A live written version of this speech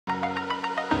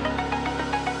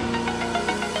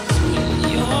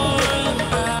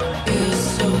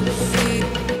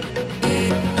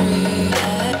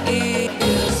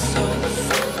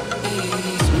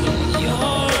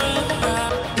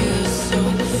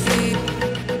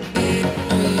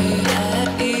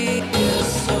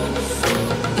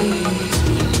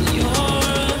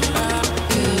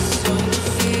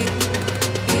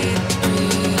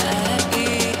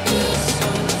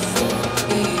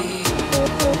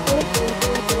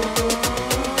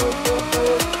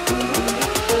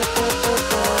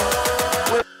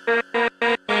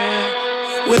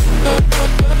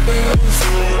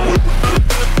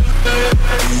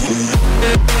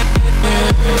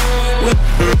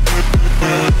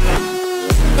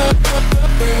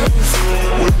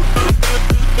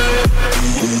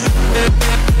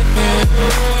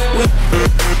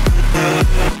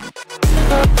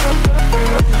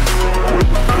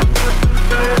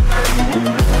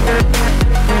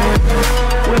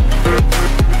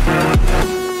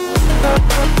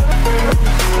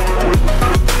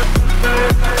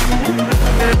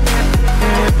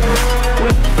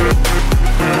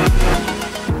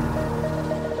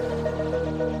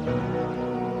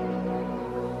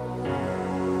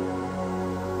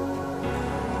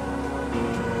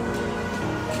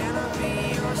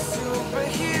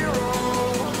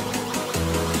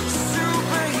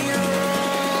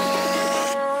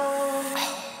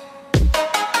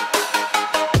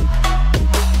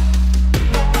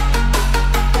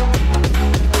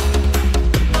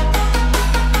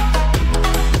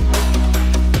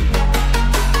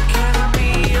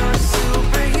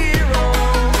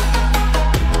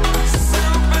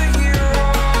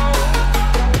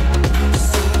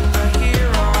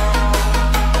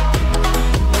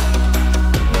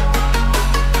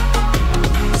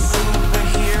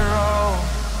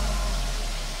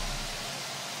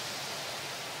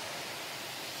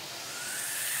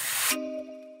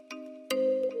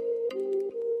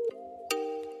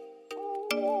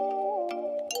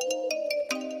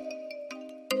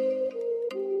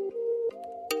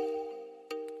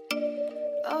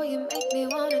make me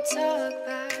wanna talk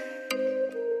back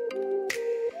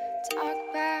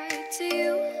to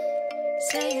you.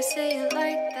 Say it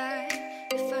like that.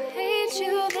 If I hate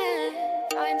you, then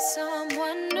find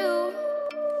someone new.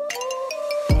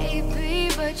 Baby,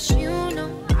 but you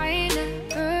know I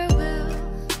never will.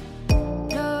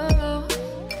 No,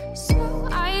 so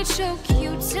I choke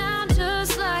you down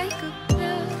just like a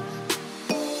pill.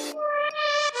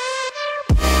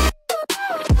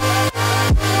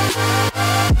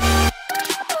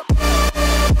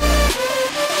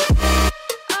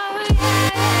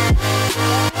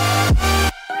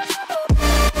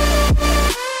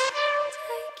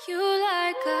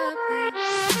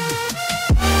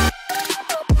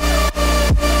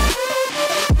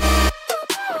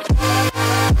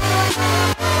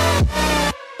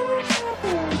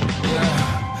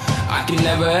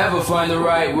 Never ever find the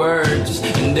right words,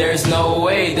 and there's no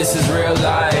way this is real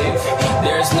life.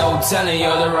 There's no telling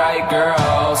you're the right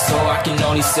girl, so I can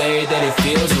only say that it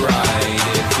feels right.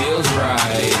 It feels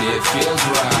right, it feels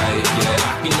right. Yeah,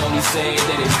 I can only say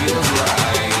that it feels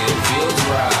right. It feels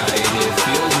right, it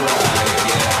feels right.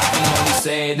 Yeah, I can only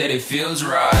say that it feels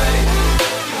right.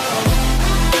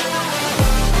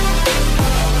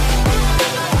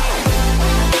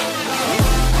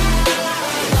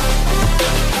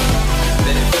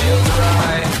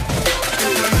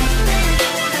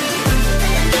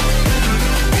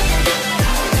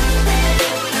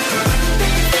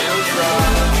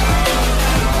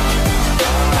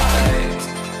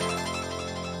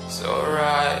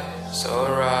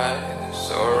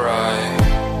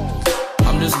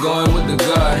 Going with the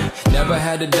gut, never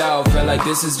had a doubt, felt like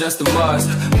this is just a must.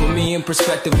 Put me in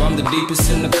perspective, I'm the deepest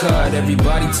in the cut.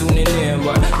 Everybody tuning in,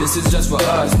 but this is just for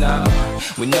us now.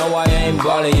 We know I ain't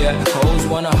ballin' yet, hoes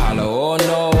wanna holler, oh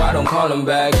no, I don't call them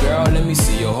back. Girl, let me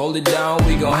see you hold it down,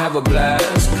 we gon' have a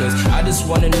blast. Cause I just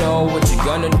wanna know what you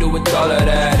gonna do with all of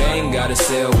that. Ain't gotta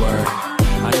say a word,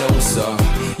 I know what's up.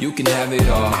 You can have it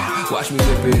all, watch me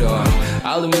rip it off.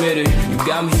 I'll admit it, you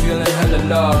got me feeling hella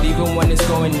love. Even when it's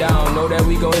going down, know that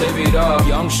we gon' live it up.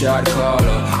 Young shot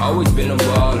caller, always been a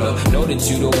baller. Know that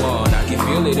you the one, I can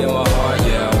feel it in my heart.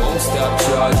 Yeah, I won't stop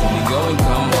charging, we going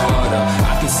come harder.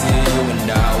 I can see you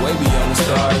and I, way beyond the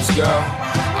stars, girl.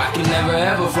 I can never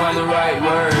ever find the right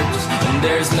words, and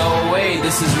there's no way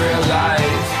this is real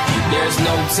life. There's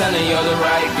no telling you're the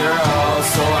right girl,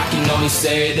 so I can only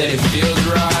say that it feels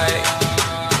right.